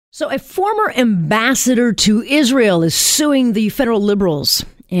So a former ambassador to Israel is suing the federal liberals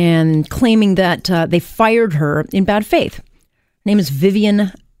and claiming that they fired her in bad faith. Her name is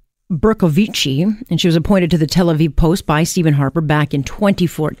Vivian Bercovici, and she was appointed to the Tel Aviv Post by Stephen Harper back in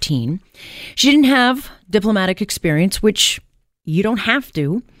 2014. She didn't have diplomatic experience, which you don't have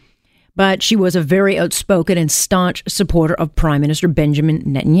to, but she was a very outspoken and staunch supporter of Prime Minister Benjamin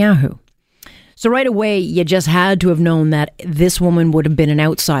Netanyahu. So right away, you just had to have known that this woman would have been an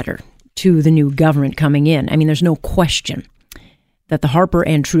outsider to the new government coming in. I mean, there's no question that the Harper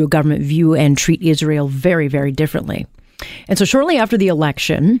and Trudeau government view and treat Israel very, very differently. And so shortly after the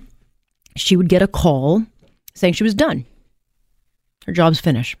election, she would get a call saying she was done. Her job's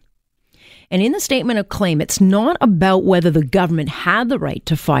finished. And in the statement of claim, it's not about whether the government had the right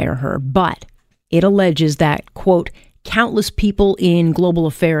to fire her, but it alleges that, quote, countless people in global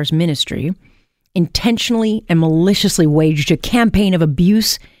affairs ministry intentionally and maliciously waged a campaign of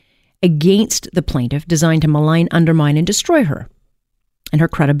abuse against the plaintiff designed to malign, undermine, and destroy her and her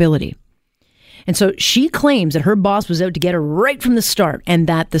credibility. And so she claims that her boss was out to get her right from the start and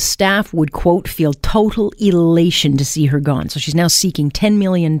that the staff would, quote, feel total elation to see her gone. So she's now seeking $10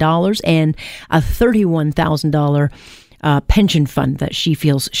 million and a $31,000 pension fund that she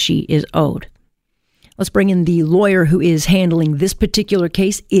feels she is owed. Let's bring in the lawyer who is handling this particular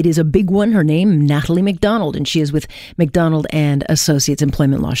case. It is a big one. Her name, Natalie McDonald, and she is with McDonald and Associates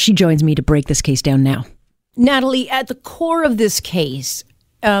Employment Law. She joins me to break this case down now. Natalie, at the core of this case,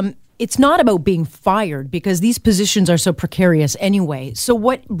 it's not about being fired because these positions are so precarious anyway. So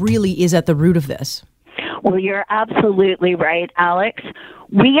what really is at the root of this? Well, you're absolutely right, Alex.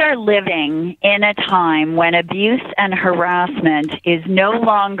 We are living in a time when abuse and harassment is no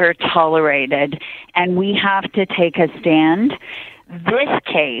longer tolerated, and we have to take a stand. This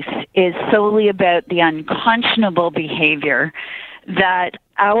case is solely about the unconscionable behavior that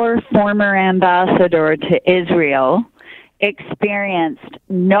our former ambassador to Israel experienced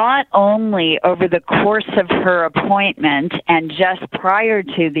not only over the course of her appointment and just prior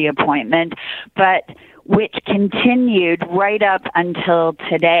to the appointment, but which continued right up until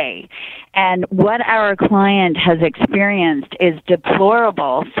today. And what our client has experienced is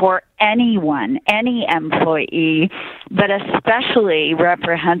deplorable for anyone, any employee, but especially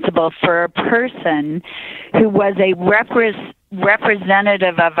reprehensible for a person who was a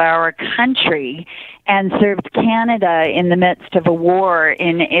representative of our country and served Canada in the midst of a war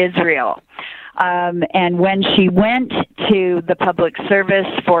in Israel. And when she went to the public service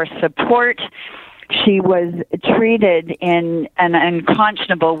for support, she was treated in an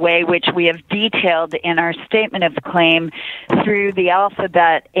unconscionable way, which we have detailed in our statement of claim through the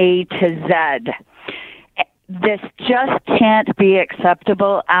alphabet A to Z. This just can't be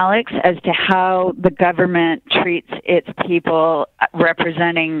acceptable, Alex, as to how the government treats its people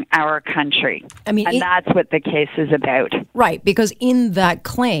representing our country. I mean, and that's what the case is about. Right, because in that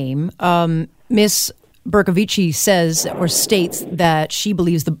claim, Ms. Bercovici says or states that she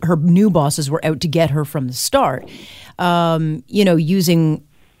believes her new bosses were out to get her from the start, using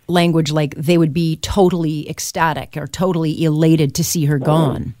language like they would be totally ecstatic or totally elated to see her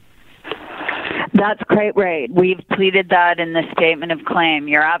gone. That's quite right. We've pleaded that in the statement of claim.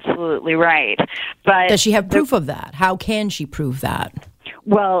 You're absolutely right. But does she have proof of that? How can she prove that?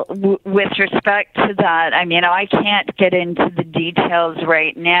 Well, with respect to that, I mean, I can't get into the details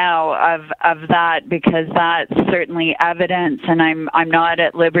right now of that because that's certainly evidence, and I'm not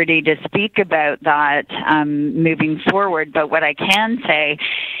at liberty to speak about that moving forward. But what I can say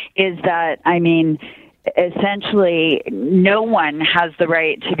is that, I mean, essentially, no one has the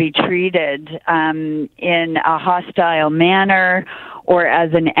right to be treated in a hostile manner or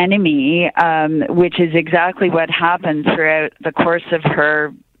as an enemy, which is exactly what happened throughout the course of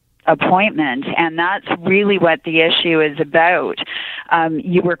her appointment. And that's really what the issue is about.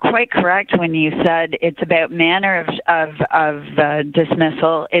 You were quite correct when you said it's about manner of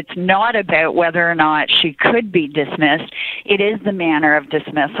dismissal. It's not about whether or not she could be dismissed. It is the manner of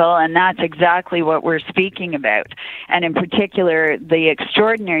dismissal, and that's exactly what we're speaking about. And in particular, the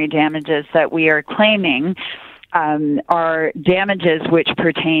extraordinary damages that we are claiming are damages which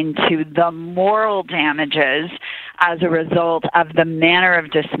pertain to the moral damages as a result of the manner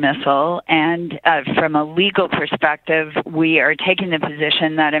of dismissal. And from a legal perspective, we are taking the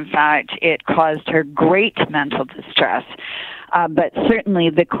position that, in fact, it caused her great mental distress. But certainly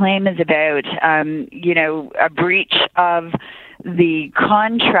the claim is about, a breach of the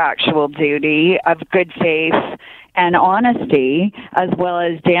contractual duty of good faith and honesty, as well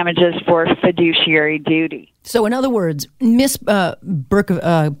as damages for fiduciary duty. So, in other words, Miss Bercovici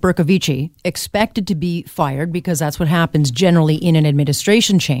expected to be fired because that's what happens generally in an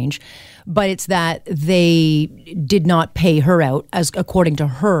administration change. But it's that they did not pay her out, as according to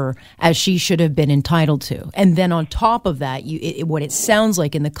her, as she should have been entitled to. And then on top of that, what it sounds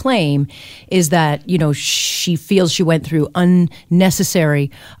like in the claim is that, she feels she went through unnecessary,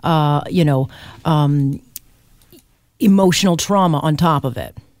 emotional trauma on top of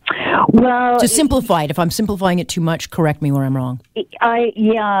it. Well, to simplify it, if I'm simplifying it too much, correct me where I'm wrong.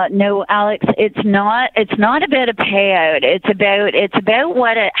 No, Alex, it's not about a payout. It's about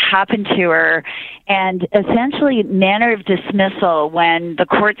what happened to her, and essentially manner of dismissal. When the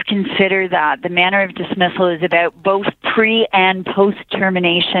courts consider that, the manner of dismissal is about both pre and post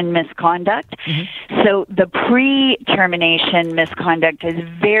termination misconduct. Mm-hmm. So the pre-termination misconduct is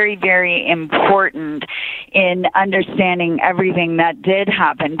very, very important in understanding everything that did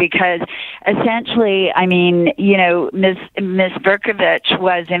happen, because essentially, Ms. Bercovici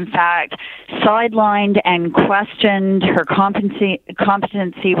was in fact sidelined and questioned. Her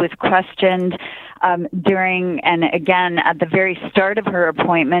competency was questioned during and again at the very start of her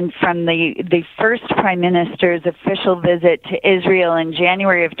appointment from the first Prime Minister's official visit to Israel in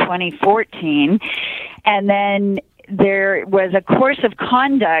January of 2014. And then there was a course of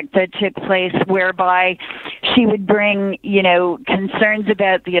conduct that took place whereby she would bring, concerns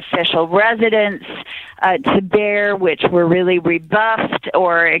about the official residence to bear, which were really rebuffed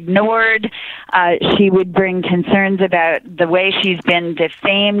or ignored. She would bring concerns about the way she's been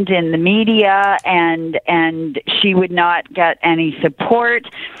defamed in the media, and she would not get any support.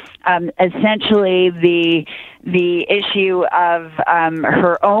 Essentially, the issue of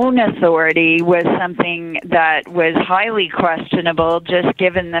her own authority was something that was highly questionable, just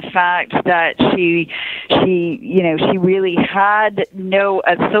given the fact that she really had no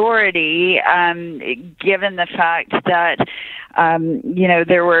authority, given the fact that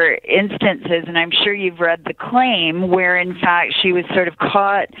there were instances, and I'm sure you've read the claim, where in fact she was sort of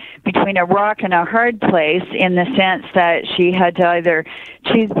caught between a rock and a hard place, in the sense that she had to either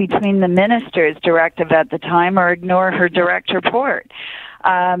choose between the minister's directive at the time or ignore her direct report.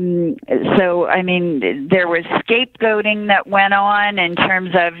 There was scapegoating that went on in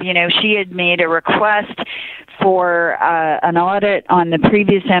terms of, she had made a request for an audit on the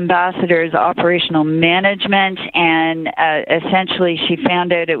previous ambassador's operational management, and essentially she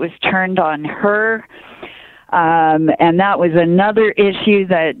found out it was turned on her. And that was another issue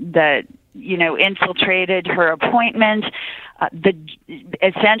that infiltrated her appointment.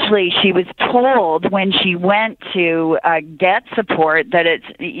 Essentially, she was told when she went to get support that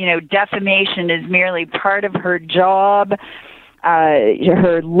defamation is merely part of her job.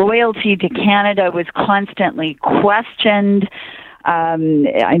 Her loyalty to Canada was constantly questioned.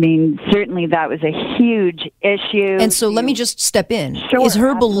 Certainly that was a huge issue. And so let me just step in. Sure, Is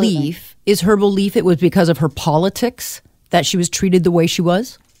her belief it was because of her politics that she was treated the way she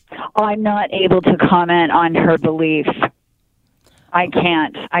was? I'm not able to comment on her belief. I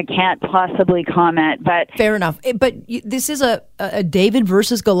can't possibly comment, but... Fair enough. But this is a David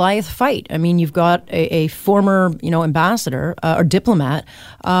versus Goliath fight. I mean, you've got a former, ambassador or diplomat.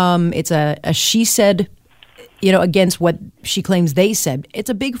 It's a she said, against what she claims they said. It's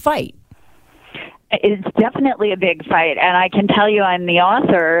a big fight. It's definitely a big fight, and I can tell you I'm the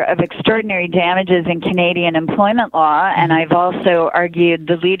author of Extraordinary Damages in Canadian Employment Law, and I've also argued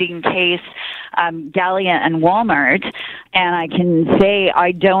the leading case, Gallia and Walmart, and I can say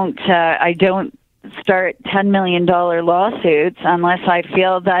I don't start $10 million lawsuits unless I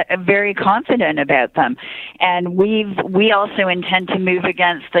feel that I'm very confident about them. And we also intend to move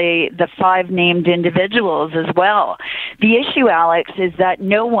against the 5 named individuals as well. The issue, Alex, is that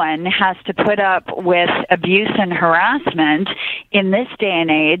no one has to put up with abuse and harassment in this day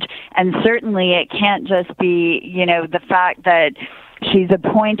and age, and certainly it can't just be, the fact that she's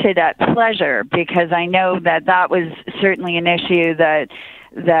appointed at pleasure, because I know that was certainly an issue that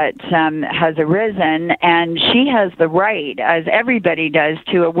has arisen, and she has the right, as everybody does,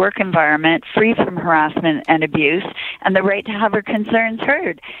 to a work environment free from harassment and abuse, and the right to have her concerns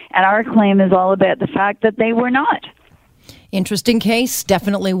heard. And our claim is all about the fact that they were not. Interesting case,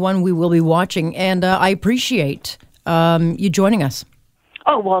 definitely one we will be watching, and I appreciate you joining us.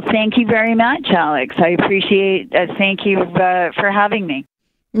 Oh, well, thank you very much, Alex. I appreciate thank you for having me.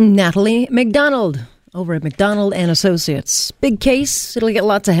 Natalie MacDonald over at MacDonald and Associates. Big case. It'll get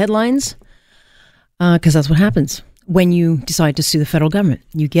lots of headlines because that's what happens when you decide to sue the federal government.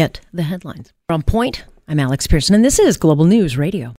 You get the headlines. On Point, I'm Alex Pearson, and this is Global News Radio.